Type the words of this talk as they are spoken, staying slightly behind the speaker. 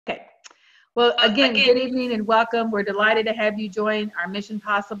Well, again, good evening and welcome. We're delighted to have you join our Mission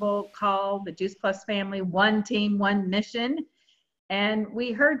Possible call, the Juice Plus family, one team, one mission. And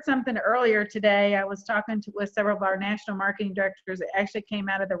we heard something earlier today. I was talking with several of our national marketing directors that actually came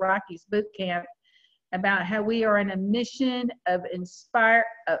out of the Rockies boot camp about how we are in a mission of inspiring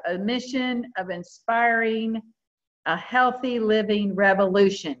a healthy living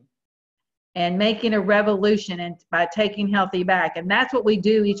revolution. And making a revolution and by taking healthy back. And that's what we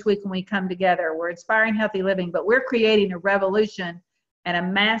do each week when we come together. We're inspiring healthy living, but we're creating a revolution and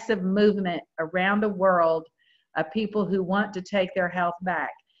a massive movement around the world of people who want to take their health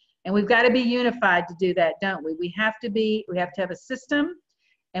back. And we've got to be unified to do that, don't we? We have to have a system,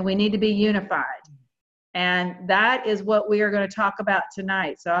 and we need to be unified. And that is what we are going to talk about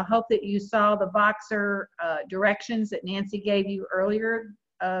tonight. So I hope that you saw the Voxer directions that Nancy gave you earlier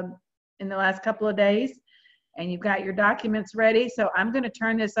in the last couple of days, and you've got your documents ready. So I'm going to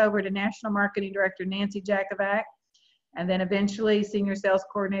turn this over to National Marketing Director Nancy Jakovac, and then eventually Senior Sales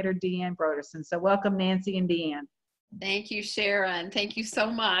Coordinator Deanne Broderson. So welcome, Nancy and Deanne. Thank you, Sharon. Thank you so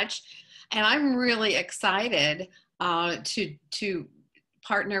much. And I'm really excited to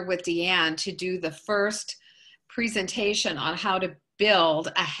partner with Deanne to do the first presentation on how to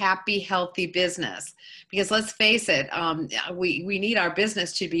build a happy, healthy business. Because let's face it, we need our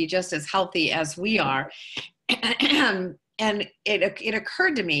business to be just as healthy as we are. And it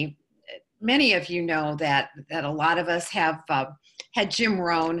occurred to me, many of you know that a lot of us have had Jim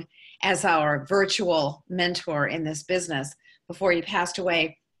Rohn as our virtual mentor in this business before he passed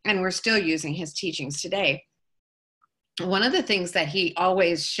away, and we're still using his teachings today. One of the things that he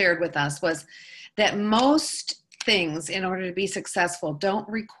always shared with us was that most things in order to be successful don't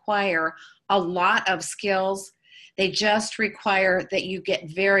require a lot of skills. They just require that you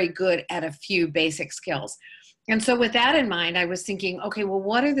get very good at a few basic skills. And so with that in mind, I was thinking, okay, well,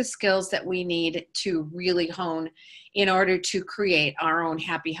 what are the skills that we need to really hone in order to create our own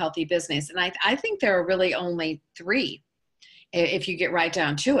happy, healthy business? And I think there are really only three, if you get right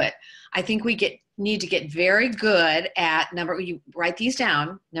down to it. I think we need to get very good at you write these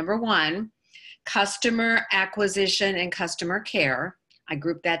down. Number one, customer acquisition and customer care. I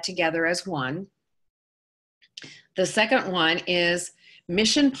group that together as one. The second one is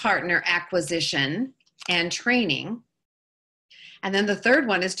mission partner acquisition and training. And then the third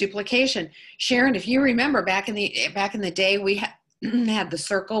one is duplication. Sharon, if you remember back in the day, we had the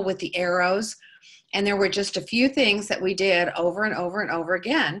circle with the arrows, and there were just a few things that we did over and over and over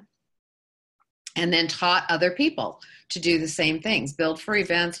again, and then taught other people to do the same things, build for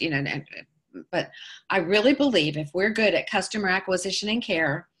events, but I really believe if we're good at customer acquisition and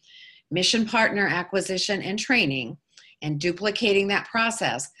care, mission partner acquisition and training, and duplicating that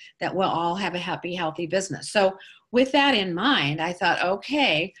process, that we'll all have a happy, healthy business. So with that in mind, I thought,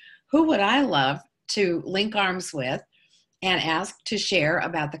 okay, who would I love to link arms with and ask to share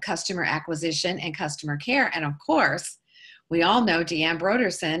about the customer acquisition and customer care? And of course, we all know Deanne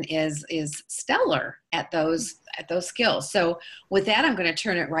Broderson is stellar at those skills. So with that, I'm going to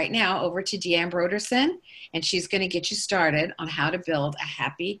turn it right now over to Deanne Broderson, and she's going to get you started on how to build a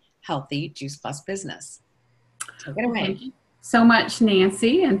happy, healthy Juice Plus business. Take it away. Thank you so much,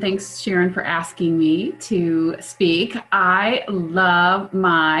 Nancy, and thanks, Sharon, for asking me to speak. I love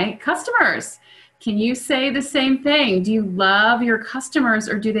my customers. Can you say the same thing? Do you love your customers,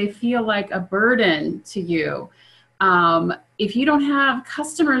 or do they feel like a burden to you? If you don't have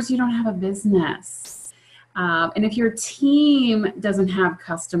customers, you don't have a business. And if your team doesn't have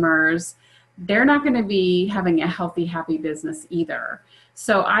customers, they're not going to be having a healthy, happy business either.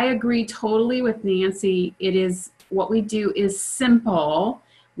 So I agree totally with Nancy. What we do is simple.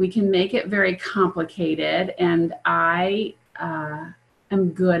 We can make it very complicated, and I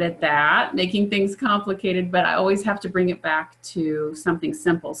am good at that, making things complicated, but I always have to bring it back to something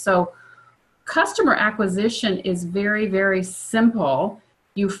simple. So customer acquisition is very, very simple.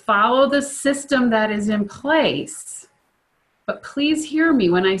 You follow the system that is in place, but please hear me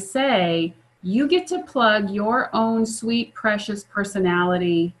when I say you get to plug your own sweet, precious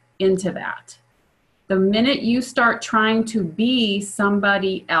personality into that. The minute you start trying to be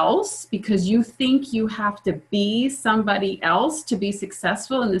somebody else because you think you have to be somebody else to be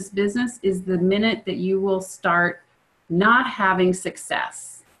successful in this business is the minute that you will start not having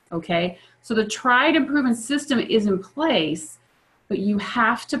success, okay? So the tried and proven system is in place, but you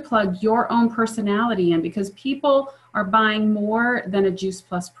have to plug your own personality in because people are buying more than a Juice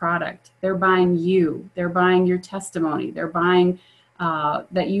Plus product. They're buying you. They're buying your testimony. They're buying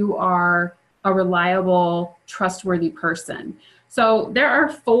that you are a reliable, trustworthy person. So there are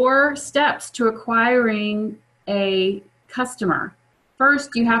 4 steps to acquiring a customer.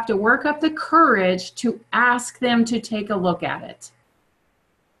 First, you have to work up the courage to ask them to take a look at it.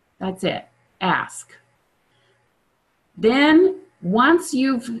 That's it. Ask. Then, once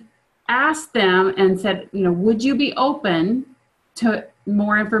you've asked them and said, you know, would you be open to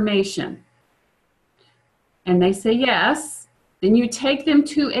more information? And they say yes. Then you take them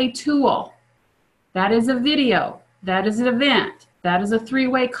to a tool. That is a video. That is an event. That is a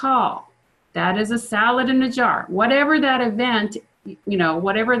three-way call. That is a salad in a jar. Whatever that event, you know,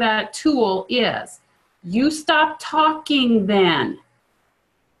 whatever that tool is, you stop talking then.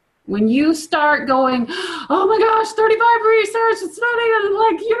 When you start going, oh my gosh, 35 research study at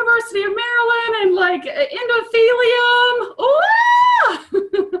like University of Maryland and like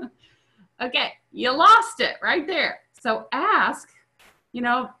endothelium. Okay, you lost it right there. So ask, you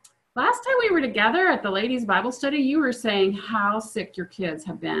know, last time we were together at the ladies' Bible study, you were saying how sick your kids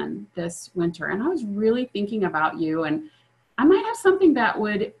have been this winter. And I was really thinking about you, and I might have something that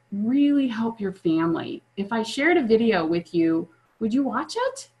would really help your family. If I shared a video with you, would you watch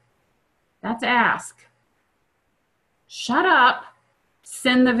it? That's ask. Shut up,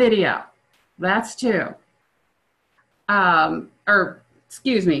 send the video. That's two. Or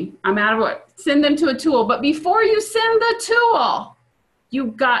excuse me, I'm out of what, send them to a tool. But before you send the tool,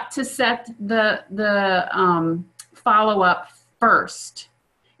 you've got to set the follow-up first.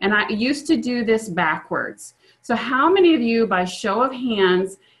 And I used to do this backwards. So how many of you, by show of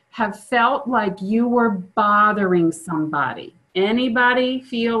hands, have felt like you were bothering somebody? Anybody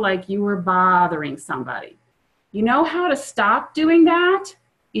feel like you were bothering somebody? You know how to stop doing that?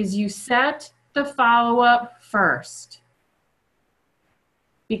 Is you set the follow-up first.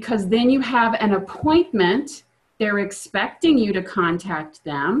 Because then you have an appointment, they're expecting you to contact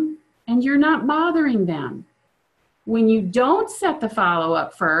them, and you're not bothering them. When you don't set the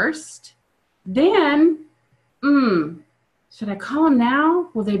follow-up first, then, should I call them now?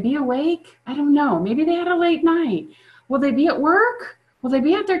 Will they be awake? I don't know. Maybe they had a late night. Will they be at work? Will they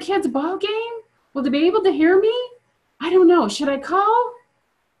be at their kid's ball game? Will they be able to hear me? I don't know. Should I call?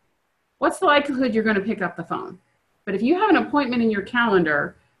 What's the likelihood you're going to pick up the phone? But if you have an appointment in your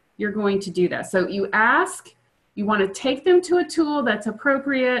calendar, you're going to do that. So you ask, you want to take them to a tool that's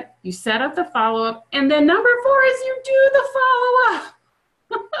appropriate, you set up the follow-up, and then number 4 is you do the follow-up.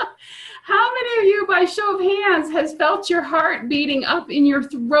 How many of you, by show of hands, has felt your heart beating up in your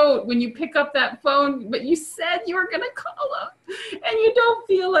throat when you pick up that phone, but you said you were going to call them, and you don't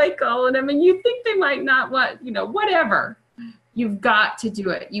feel like calling them, and you think they might not want, you know, whatever. You've got to do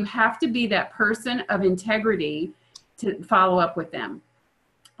it. You have to be that person of integrity to follow up with them.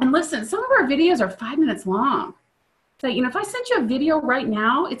 And listen, some of our videos are 5 minutes long. So, you know, if I sent you a video right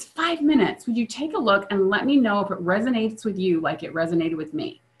now, it's 5 minutes. Would you take a look and let me know if it resonates with you like it resonated with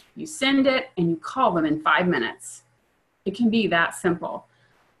me? You send it and you call them in 5 minutes. It can be that simple.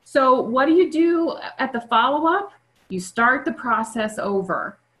 So what do you do at the follow-up? You start the process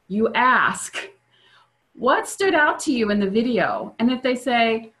over. You ask, what stood out to you in the video? And if they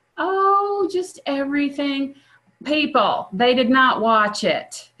say, oh, just everything, people, they did not watch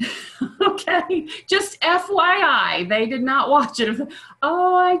it. Okay, just FYI, they did not watch it.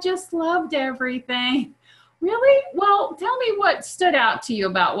 Oh, I just loved everything. Really? Well, tell me what stood out to you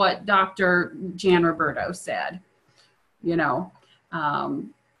about what Dr. Jan Roberto said, you know.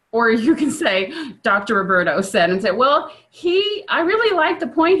 Or you can say, Dr. Roberto said, and say, well, I really liked the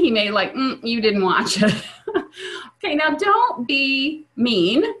point he made, like, you didn't watch it. Okay, now don't be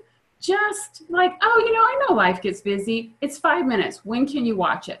mean. Just like, oh, you know, I know life gets busy. It's 5 minutes. When can you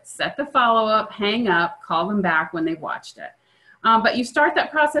watch it? Set the follow-up, hang up, call them back when they've watched it. But you start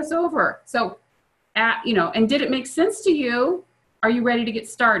that process over. So, you know, and did it make sense to you? Are you ready to get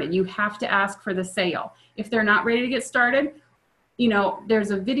started? You have to ask for the sale. If they're not ready to get started, you know, there's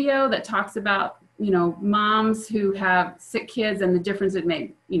a video that talks about, you know, moms who have sick kids and the difference it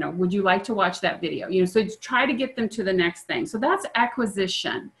made. You know, would you like to watch that video? You know, so try to get them to the next thing. So that's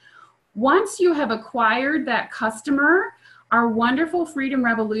acquisition. Once you have acquired that customer, our wonderful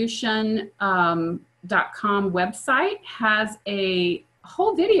freedomrevolution.com website has a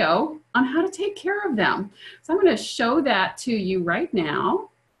whole video on how to take care of them. So I'm going to show that to you right now.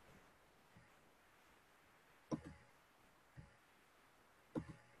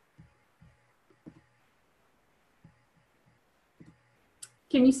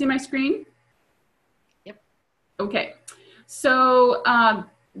 Can you see my screen? Yep. Okay. So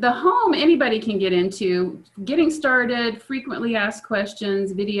the home anybody can get into, getting started, frequently asked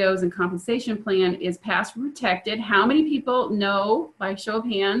questions, videos, and compensation plan is password protected. How many people know, by show of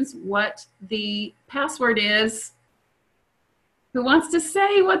hands, what the password is? Who wants to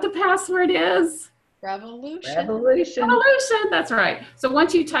say what the password is? Revolution. Revolution. Revolution, that's right. So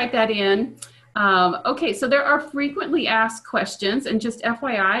once you type that in, okay, so there are frequently asked questions, and just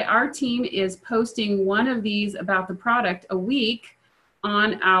FYI, our team is posting one of these about the product a week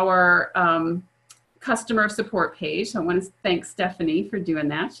on our customer support page. So I want to thank Stephanie for doing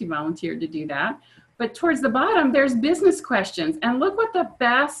that. She volunteered to do that. But towards the bottom, there's business questions. And look what the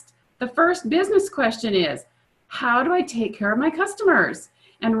first business question is. How do I take care of my customers?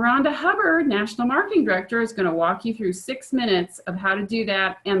 And Rhonda Hubbard, National Marketing Director, is going to walk you through 6 minutes of how to do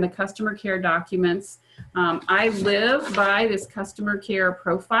that and the customer care documents. I live by this customer care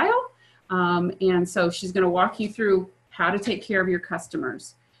profile. And so she's going to walk you through how to take care of your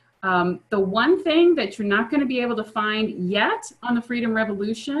customers. The one thing that you're not going to be able to find yet on the Freedom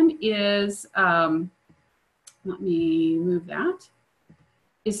Revolution is, let me move that,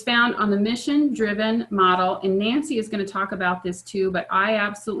 is found on the mission-driven model. And Nancy is going to talk about this too, but I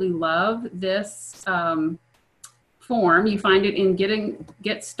absolutely love this form. You find it in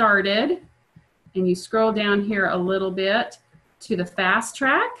Get Started, and you scroll down here a little bit to the fast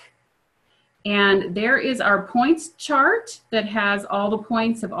track. And there is our points chart that has all the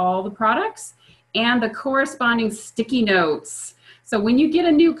points of all the products and the corresponding sticky notes. So when you get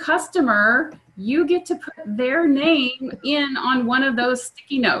a new customer, you get to put their name in on one of those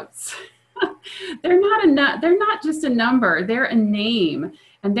sticky notes. They're not just a number, they're a name,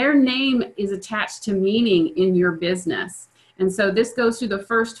 and their name is attached to meaning in your business. And so this goes through the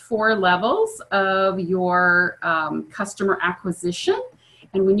first 4 levels of your customer acquisition.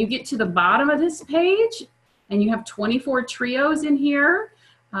 And when you get to the bottom of this page and you have 24 trios in here,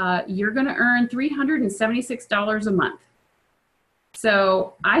 you're going to earn $376 a month.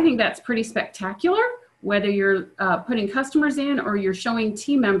 So I think that's pretty spectacular, whether you're putting customers in or you're showing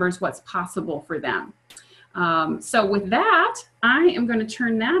team members what's possible for them. So with that, I am going to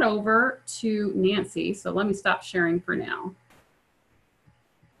turn that over to Nancy. So let me stop sharing for now.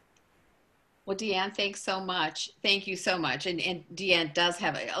 Well, Deanne, thanks so much. Thank you so much. And Deanne does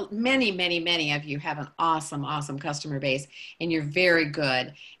have many, many, many of you have an awesome, awesome customer base, and you're very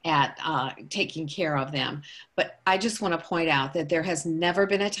good at taking care of them. But I just want to point out that there has never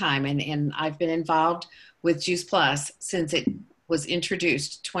been a time, and I've been involved with Juice Plus since it was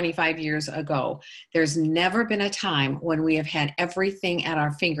introduced 25 years ago. There's never been a time when we have had everything at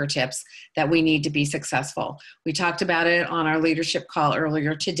our fingertips that we need to be successful. We talked about it on our leadership call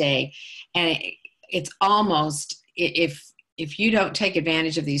earlier today, and it's almost, if you don't take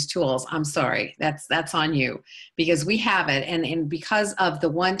advantage of these tools, I'm sorry, that's on you, because we have it. And because of the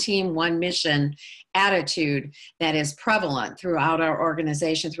one team, one mission attitude that is prevalent throughout our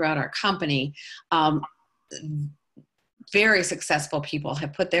organization, throughout our company, very successful people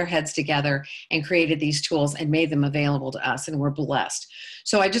have put their heads together and created these tools and made them available to us, and we're blessed.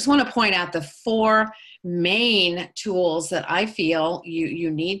 So I just want to point out the 4 main tools that I feel you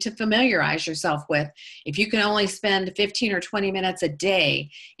need to familiarize yourself with. If you can only spend 15 or 20 minutes a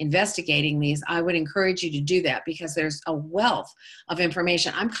day investigating these, I would encourage you to do that, because there's a wealth of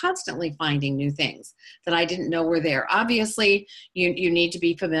information. I'm constantly finding new things that I didn't know were there. Obviously, you need to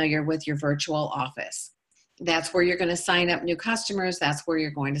be familiar with your virtual office. That's where you're going to sign up new customers. That's where you're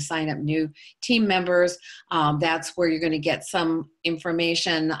going to sign up new team members. That's where you're going to get some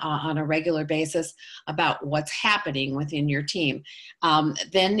information on a regular basis about what's happening within your team.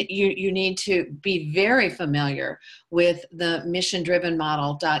 Then you need to be very familiar with the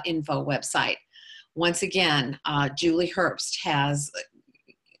missiondrivenmodel.info website. Once again, Julie Herbst has,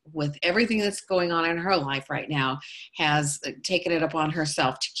 with everything that's going on in her life right now, has taken it upon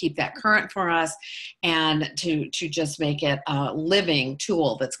herself to keep that current for us and to just make it a living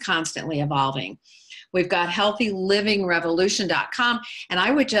tool that's constantly evolving. We've got healthylivingrevolution.com. And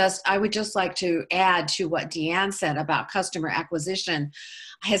I would just like to add to what Deanne said about customer acquisition.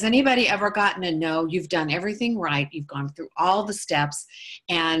 Has anybody ever gotten to know you've done everything right, you've gone through all the steps,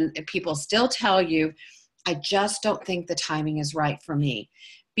 and people still tell you, I just don't think the timing is right for me?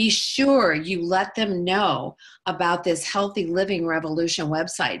 Be sure you let them know about this Healthy Living Revolution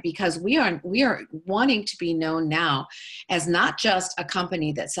website, because we are wanting to be known now as not just a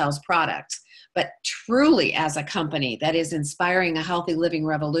company that sells products, but truly as a company that is inspiring a healthy living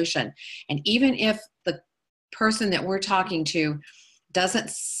revolution. And even if the person that we're talking to doesn't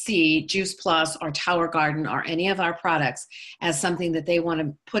see Juice Plus or Tower Garden or any of our products as something that they want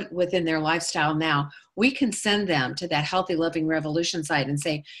to put within their lifestyle now, we can send them to that Healthy Living Revolution site and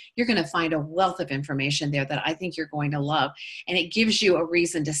say, you're going to find a wealth of information there that I think you're going to love. And it gives you a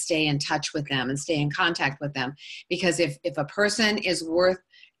reason to stay in touch with them and stay in contact with them. Because if a person is worth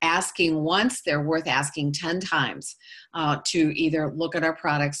asking once, they're worth asking 10 times to either look at our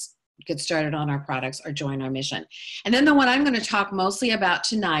products, get started on our products or join our mission. And then the one I'm going to talk mostly about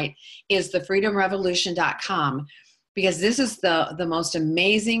tonight is the freedomrevolution.com, because this is the most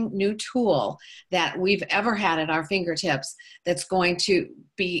amazing new tool that we've ever had at our fingertips that's going to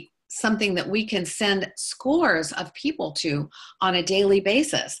be something that we can send scores of people to on a daily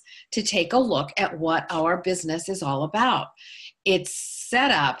basis to take a look at what our business is all about. It's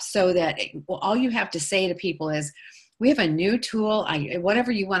set up so that all you have to say to people is, we have a new tool,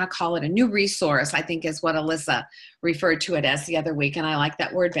 whatever you want to call it, a new resource, I think is what Alyssa referred to it as the other week, and I like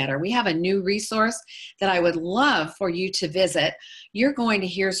that word better. We have a new resource that I would love for you to visit. You're going to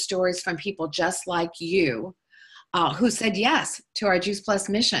hear stories from people just like you who said yes to our Juice Plus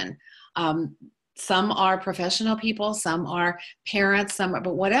mission. Some are professional people, some are parents,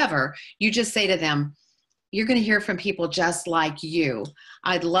 but whatever. You just say to them, you're going to hear from people just like you.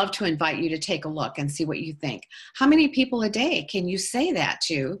 I'd love to invite you to take a look and see what you think. How many people a day can you say that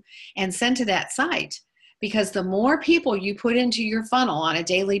to and send to that site? Because the more people you put into your funnel on a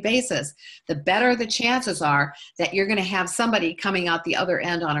daily basis, the better the chances are that you're going to have somebody coming out the other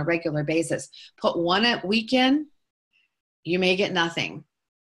end on a regular basis. Put one a week in, you may get nothing.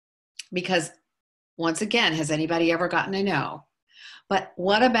 Because once again, has anybody ever gotten a no? But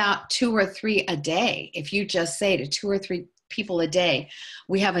what about 2 or 3 a day? If you just say to 2 or 3 people a day,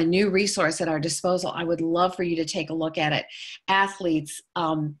 we have a new resource at our disposal. I would love for you to take a look at it. Athletes,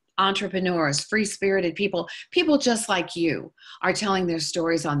 entrepreneurs, free-spirited people, people just like you are telling their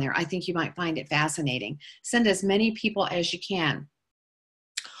stories on there. I think you might find it fascinating. Send as many people as you can.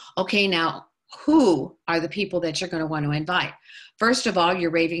 Okay, now, who are the people that you're going to want to invite? First of all,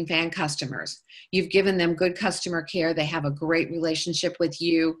 your raving fan customers. You've given them good customer care. They have a great relationship with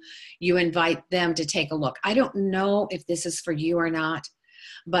you. You invite them to take a look. I don't know if this is for you or not,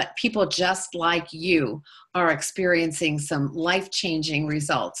 but people just like you are experiencing some life-changing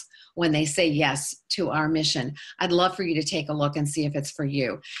results when they say yes to our mission. I'd love for you to take a look and see if it's for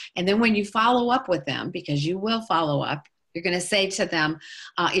you. And then when you follow up with them, because you will follow up, you're going to say to them,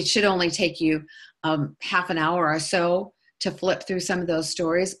 it should only take you half an hour or so to flip through some of those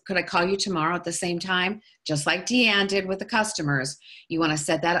stories. Could I call you tomorrow at the same time? Just like Deanne did with the customers. You want to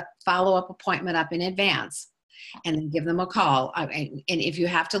set that follow-up appointment up in advance and then give them a call. And if you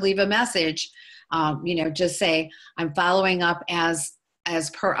have to leave a message, just say, I'm following up as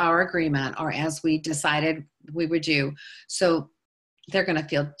per our agreement or as we decided we would do. So they're going to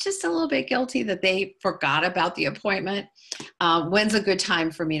feel just a little bit guilty that they forgot about the appointment. When's a good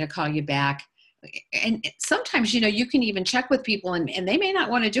time for me to call you back? And sometimes, you can even check with people and they may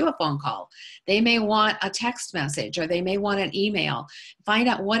not want to do a phone call. They may want a text message or they may want an email. Find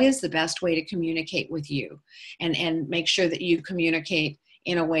out what is the best way to communicate with you and make sure that you communicate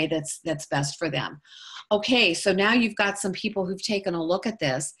in a way that's best for them. Okay, so now you've got some people who've taken a look at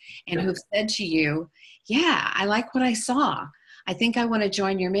this and who've said to you, yeah, I like what I saw. I think I want to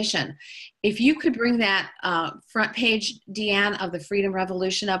join your mission. If you could bring that front page, Deanne, of the Freedom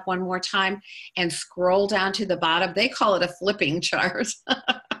Revolution up one more time and scroll down to the bottom. They call it a flipping chart.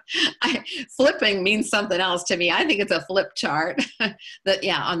 Flipping means something else to me. I think it's a flip chart.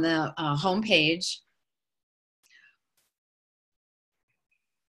 On the home page.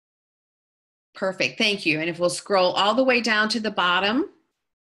 Perfect. Thank you. And if we'll scroll all the way down to the bottom,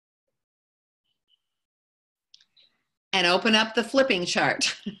 and open up the flipping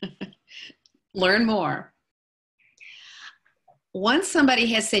chart. Learn more. Once somebody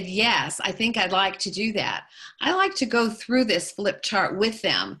has said, yes, I think I'd like to do that, I like to go through this flip chart with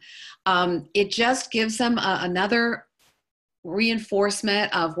them. It just gives them another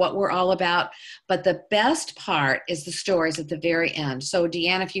reinforcement of what we're all about. But the best part is the stories at the very end. So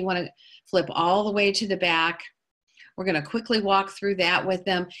Deanne, if you want to flip all the way to the back, we're going to quickly walk through that with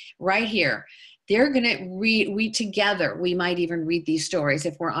them right here. They're going to read together. We might even read these stories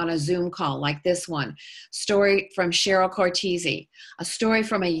if we're on a Zoom call like this one. Story from Cheryl Cortese. A story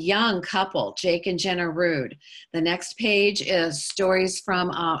from a young couple, Jake and Jenna Rude. The next page is stories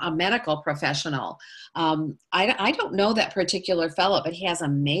from a medical professional. I don't know that particular fellow, but he has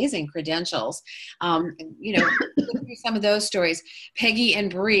amazing credentials. Through some of those stories. Peggy and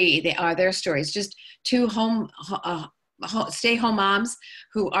Bree, they are their stories. Just two stay-home moms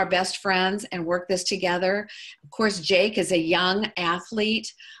who are best friends and work this together. Of course, Jake is a young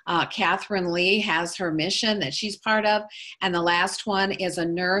athlete. Catherine Lee has her mission that she's part of. And the last one is a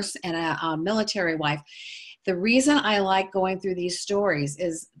nurse and a military wife. The reason I like going through these stories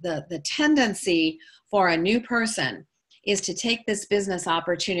is the tendency for a new person is to take this business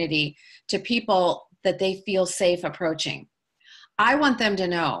opportunity to people that they feel safe approaching. I want them to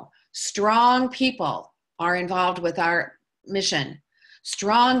know strong people are involved with our mission.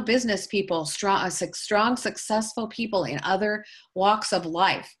 strong business people, strong, successful people in other walks of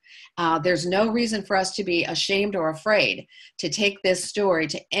life. There's no reason for us to be ashamed or afraid to take this story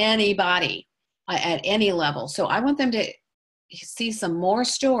to anybody at any level. So I want them to see some more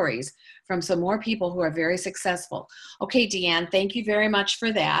stories from some more people who are very successful. Okay, Deanne, thank you very much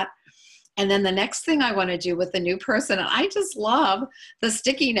for that. And then the next thing I want to do with the new person, and I just love the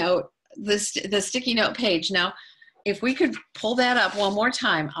sticky note, the sticky note page. Now, if we could pull that up one more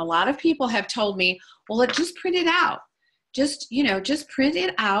time, a lot of people have told me, well, just print it out. Just print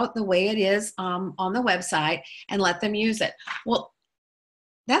it out the way it is on the website and let them use it. Well,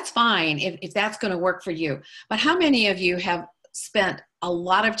 that's fine if that's going to work for you. But how many of you have spent a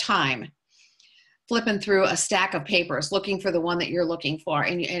lot of time flipping through a stack of papers looking for the one that you're looking for,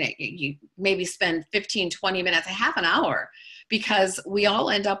 and you maybe spend 15, 20 minutes, a half an hour, because we all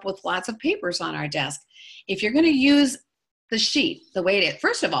end up with lots of papers on our desk. If you're going to use the sheet the way it is,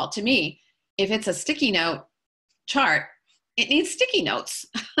 first of all, to me, if it's a sticky note chart, it needs sticky notes.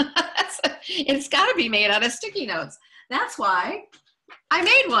 It's got to be made out of sticky notes. That's why I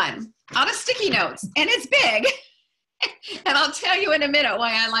made one out of sticky notes, and it's big. And I'll tell you in a minute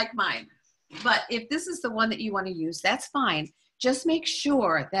why I like mine. But if this is the one that you want to use, that's fine. Just make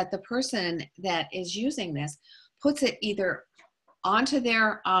sure that the person that is using this puts it either onto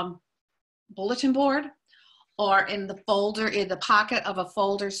their bulletin board or in the folder, in the pocket of a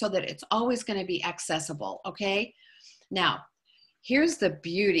folder, so that it's always going to be accessible, okay? Now, here's the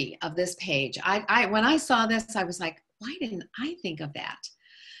beauty of this page. When I saw this, I was like, why didn't I think of that?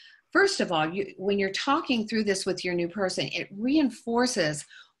 First of all, when you're talking through this with your new person, it reinforces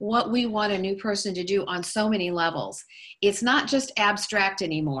what we want a new person to do on so many levels. It's not just abstract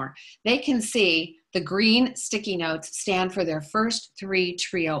anymore. They can see the green sticky notes stand for their first 3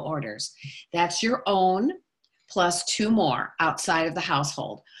 trio orders. That's your own plus 2 more outside of the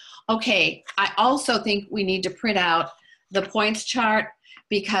household. Okay, I also think we need to print out the points chart,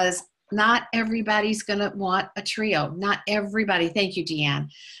 because not everybody's going to want a trio. Not everybody, thank you, Deanne.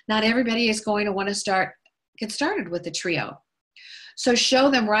 Not everybody is going to want to get started with a trio. So show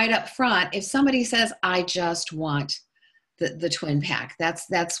them right up front. If somebody says, I just want the twin pack,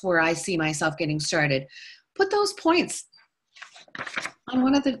 that's where I see myself getting started. Put those points on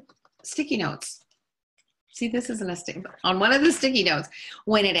one of the sticky notes. See, this isn't a sticky, on one of the sticky notes.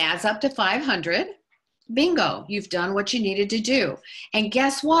 When it adds up to 500, bingo, you've done what you needed to do. And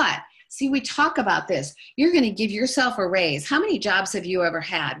guess what? See, we talk about this. You're going to give yourself a raise. How many jobs have you ever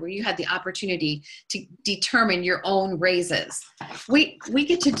had where you had the opportunity to determine your own raises? We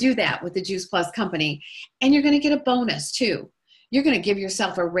get to do that with the Juice Plus company, and you're going to get a bonus too. You're going to give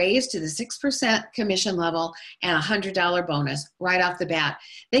yourself a raise to the 6% commission level and a $100 bonus right off the bat.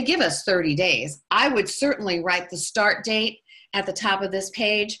 They give us 30 days. I would certainly write the start date at the top of this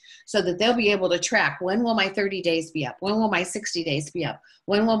page so that they'll be able to track, when will my 30 days be up? When will my 60 days be up?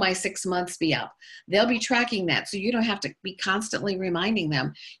 When will my 6 months be up? They'll be tracking that, so you don't have to be constantly reminding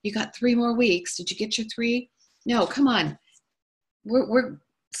them, you got 3 more weeks. Did you get your 3? No, come on. We're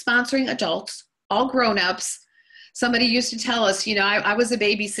sponsoring adults, all grown-ups. Somebody used to tell us, I was a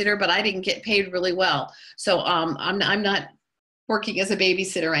babysitter, but I didn't get paid really well. So I'm not working as a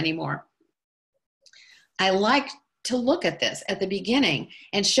babysitter anymore. I like to look at this at the beginning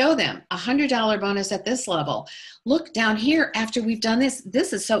and show them a $100 bonus at this level. Look down here, after we've done this,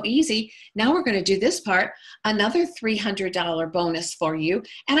 this is so easy. Now we're going to do this part, another $300 bonus for you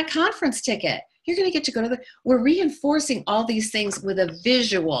and a conference ticket. You're going to get to go to we're reinforcing all these things with a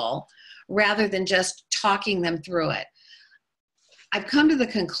visual rather than just talking them through it. I've come to the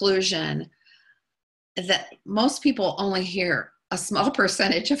conclusion that most people only hear a small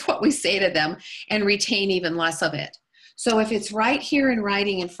percentage of what we say to them and retain even less of it. So if it's right here in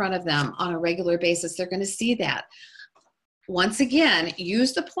writing in front of them on a regular basis, they're going to see that. Once again,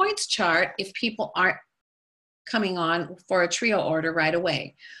 use the points chart if people aren't coming on for a trio order right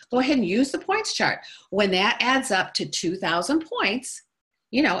away. Go ahead and use the points chart. When that adds up to 2,000 points,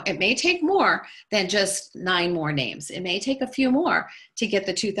 it may take more than just 9 more names. It may take a few more to get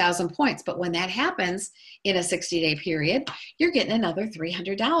the 2,000 points. But when that happens in a 60-day period, you're getting another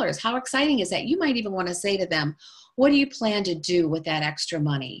 $300. How exciting is that? You might even want to say to them, what do you plan to do with that extra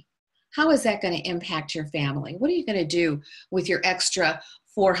money? How is that going to impact your family? What are you going to do with your extra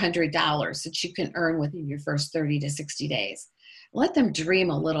 $400 that you can earn within your first 30 to 60 days? Let them dream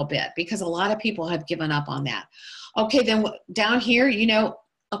a little bit, because a lot of people have given up on that. Okay, then down here,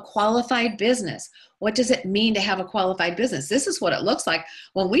 a qualified business. What does it mean to have a qualified business? This is what it looks like.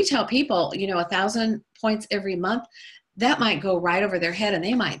 When we tell people, 1,000 points every month, that might go right over their head, and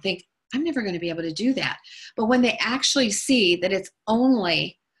they might think I'm never going to be able to do that. But when they actually see that it's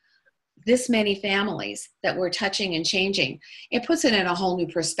only this many families that we're touching and changing, it puts it in a whole new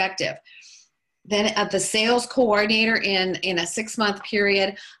perspective. Then the sales coordinator in a 6-month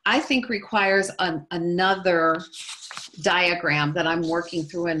period, I think requires another diagram that I'm working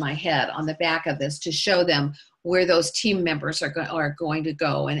through in my head on the back of this to show them where those team members are going to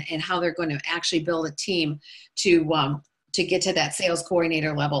go, and how they're going to actually build a team to get to that sales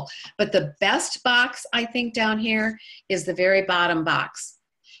coordinator level. But the best box, I think, down here is the very bottom box,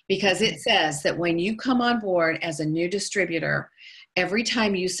 because it says that when you come on board as a new distributor, every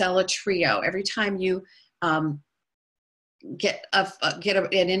time you sell a trio, every time you get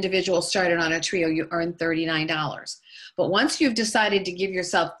an individual started on a trio, you earn $39. But once you've decided to give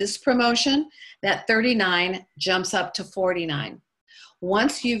yourself this promotion, that $39 jumps up to $49.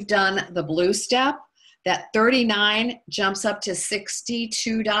 Once you've done the blue step, that $39 jumps up to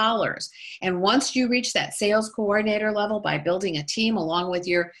 $62. And once you reach that sales coordinator level by building a team along with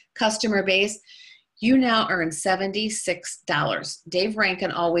your customer base, you now earn $76. Dave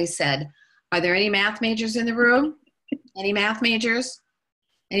Rankin always said, are there any math majors in the room? Any math majors?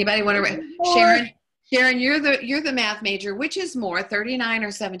 Anybody want to? Sharon, you're the math major. Which is more, 39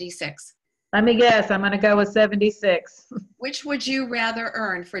 or 76? Let me guess. I'm going to go with 76. Which would you rather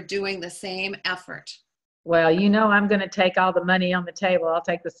earn for doing the same effort? Well, you know, I'm going to take all the money on the table. I'll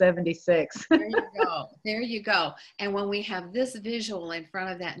take the 76. There you go. There you go. And when we have this visual in front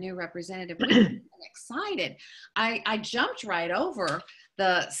of that new representative, I'm excited. I jumped right over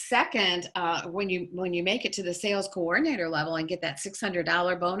the second, when you make it to the sales coordinator level and get that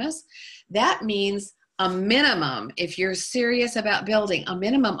 $600 bonus, that means a minimum, if you're serious about building, a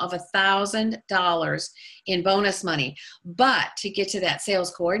minimum of $1,000 in bonus money. But to get to that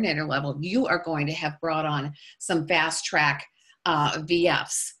sales coordinator level, you are going to have brought on some fast track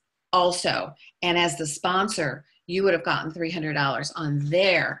VFs also. And as the sponsor, you would have gotten $300 on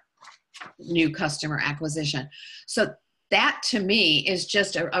their new customer acquisition. So that to me is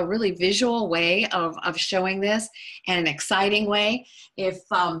just a really visual way of showing this, and an exciting way. If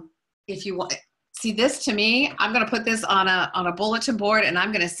you want, see this, to me, I'm going to put this on a bulletin board, and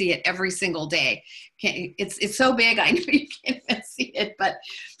I'm going to see it every single day. It's so big, I know you can't even see it, but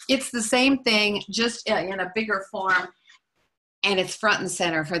it's the same thing, just in a bigger form, and it's front and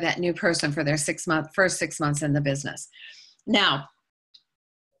center for that new person for their first 6 months in the business. Now,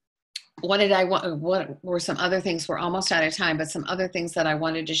 what were some other things? We're almost out of time, but some other things that I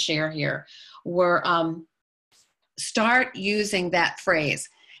wanted to share here were start using that phrase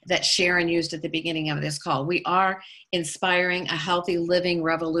that Sharon used at the beginning of this call. We are inspiring a healthy living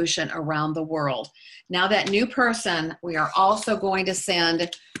revolution around the world. Now, that new person, we are also going to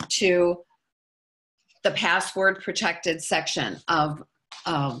send to the password protected section of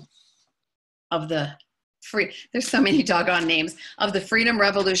the free, there's so many doggone names, of the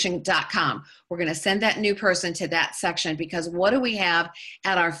freedomrevolution.com. We're going to send that new person to that section, because what do we have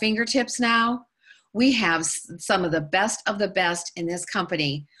at our fingertips now? We have some of the best in this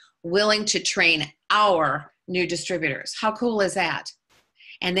company willing to train our new distributors. How cool is that?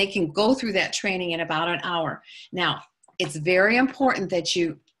 And they can go through that training in about an hour. Now, it's very important that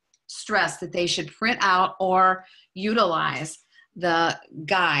you stress that they should print out or utilize the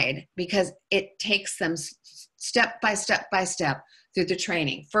guide, because it takes them step by step by step through the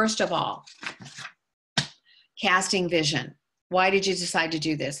training. First of all, casting vision. Why did you decide to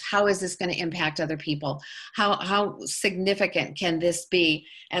do this? How is this going to impact other people? How significant can this be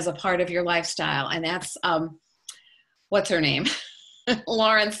as a part of your lifestyle? And that's, what's her name?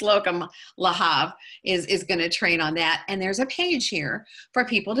 Lauren Slocum Lahav is going to train on that. And there's a page here for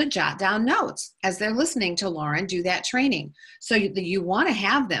people to jot down notes as they're listening to Lauren do that training. So you want to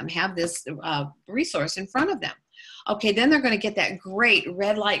have them have this resource in front of them. Okay, then they're going to get that great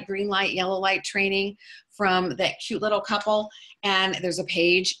red light, green light, yellow light training from that cute little couple. And there's a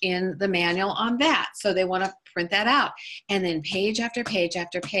page in the manual on that. So they want to print that out. And then page after page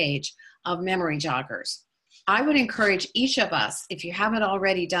after page of memory joggers. I would encourage each of us, if you haven't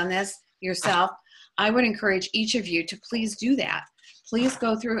already done this yourself, I would encourage each of you to please do that. Please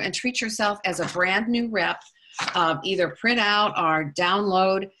go through and treat yourself as a brand new rep. Either print out or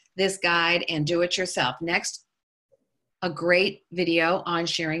download this guide and do it yourself. Next, a great video on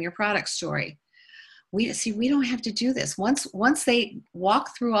sharing your product story. We don't have to do this. Once they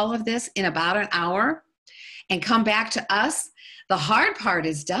walk through all of this in about an hour and come back to us, the hard part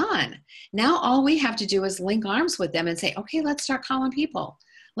is done. Now all we have to do is link arms with them and say, okay, let's start calling people.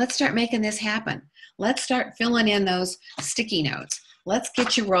 Let's start making this happen. Let's start filling in those sticky notes. Let's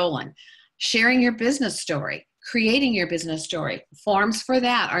get you rolling. Sharing your business story. creating your business story. Forms for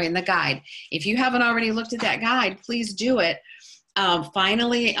that are in the guide. If you haven't already looked at that guide, please do it.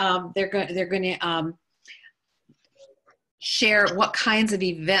 Finally, they're going to share what kinds of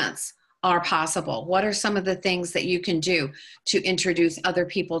events are possible. What are some of the things that you can do to introduce other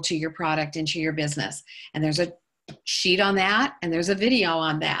people to your product and to your business? And there's a sheet on that, and there's a video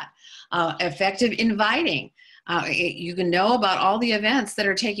on that. Effective inviting. You can know about all the events that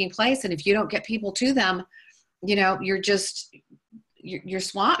are taking place, and if you don't get people to them, you know, you're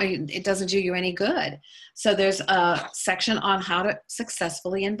swamped. It doesn't do you any good. So there's a section on how to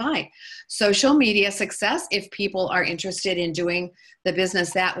successfully invite. Social media success, if people are interested in doing the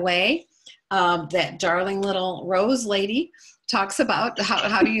business that way. That darling little Rose lady talks about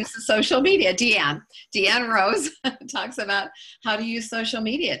how to use the social media. Deanne Rose talks about how to use social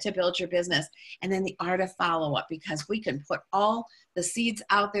media to build your business. And then the art of follow-up, because we can put all the seeds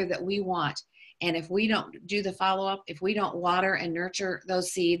out there that we want. And if we don't do the follow-up, if we don't water and nurture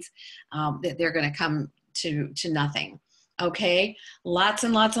those seeds, they're going to come to nothing. Okay, lots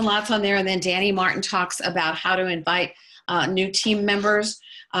and lots and lots on there. And then Danny Martin talks about how to invite new team members,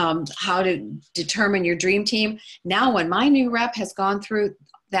 how to determine your dream team. Now, when my new rep has gone through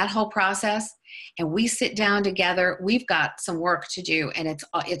that whole process and we sit down together, we've got some work to do, and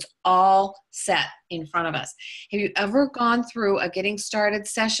it's all set in front of us. Have you ever gone through a getting started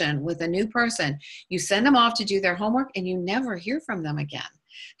session with a new person? You send them off to do their homework and you never hear from them again.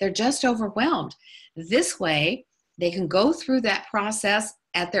 They're just overwhelmed. This way, they can go through that process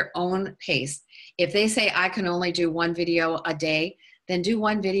at their own pace. If they say, I can only do one video a day, then do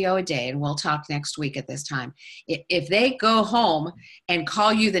one video a day, and we'll talk next week at this time. If they go home and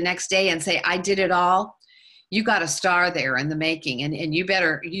call you the next day and say, I did it all, you got a star there in the making, and you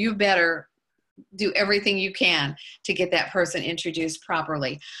better do everything you can to get that person introduced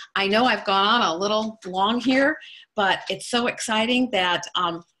properly. I know I've gone on a little long here, but it's so exciting that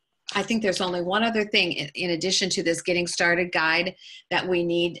I think there's only one other thing in addition to this getting started guide that we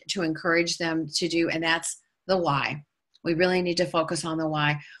need to encourage them to do, and that's the why. We really need to focus on the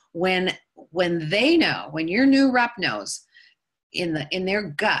why. When they know, when your new rep knows in their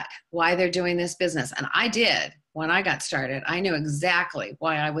gut why they're doing this business, and I did when I got started, I knew exactly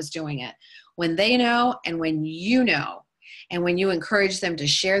why I was doing it. When they know, and when you know, and when you encourage them to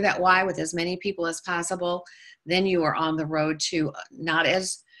share that why with as many people as possible, then you are on the road to, not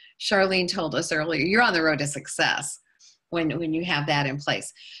as Charlene told us earlier, you're on the road to success when you have that in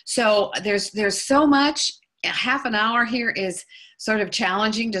place. So there's so much. A half an hour here is sort of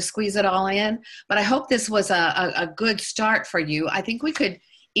challenging to squeeze it all in, but I hope this was a good start for you. I think we could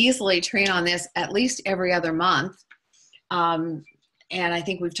easily train on this at least every other month. And I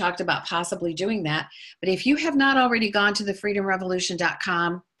think we've talked about possibly doing that. But if you have not already gone to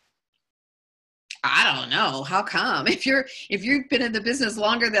thefreedomrevolution.com, I don't know, how come? If you've been in the business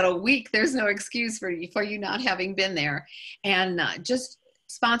longer than a week, there's no excuse for you not having been there. And just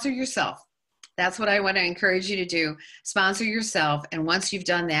sponsor yourself. That's what I want to encourage you to do. Sponsor yourself. And once you've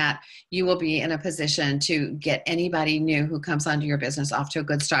done that, you will be in a position to get anybody new who comes onto your business off to a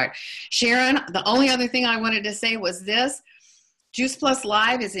good start. Sharon, the only other thing I wanted to say was this. Juice Plus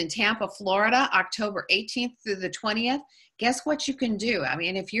Live is in Tampa, Florida, October 18th through the 20th. Guess what you can do? I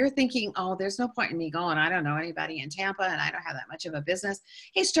mean, if you're thinking, oh, there's no point in me going, I don't know anybody in Tampa and I don't have that much of a business.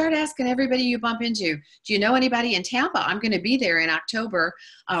 Hey, start asking everybody you bump into. Do you know anybody in Tampa? I'm going to be there in October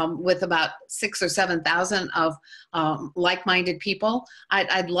with about 6,000 or 7,000 of like-minded people.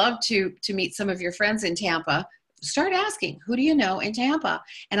 I'd love to meet some of your friends in Tampa. Start asking, who do you know in Tampa?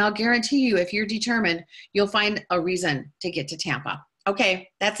 And I'll guarantee you, if you're determined, you'll find a reason to get to Tampa. Okay,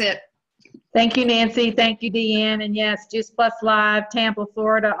 that's it. Thank you, Nancy. Thank you, Deanne. And yes, Juice Plus Live, Tampa,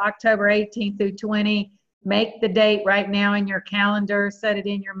 Florida, October 18th through 20. Make the date right now in your calendar. Set it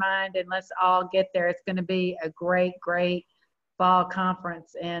in your mind, and let's all get there. It's going to be a great, great fall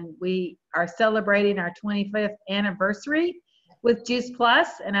conference. And we are celebrating our 25th anniversary with Juice Plus,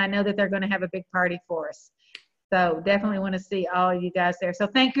 and I know that they're going to have a big party for us. So definitely want to see all of you guys there. So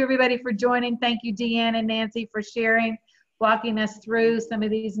thank you, everybody, for joining. Thank you, Deanne and Nancy, for sharing, walking us through some of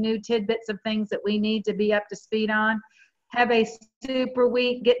these new tidbits of things that we need to be up to speed on. Have a super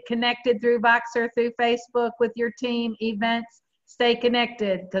week. Get connected through Voxer, through Facebook with your team, events. Stay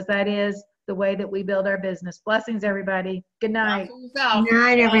connected, because that is the way that we build our business. Blessings, everybody. Good night. Good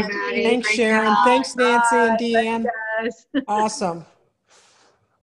night, everybody. Thanks, Sharon. Thanks, Nancy and Bye. Deanne. Thanks, guys. Awesome.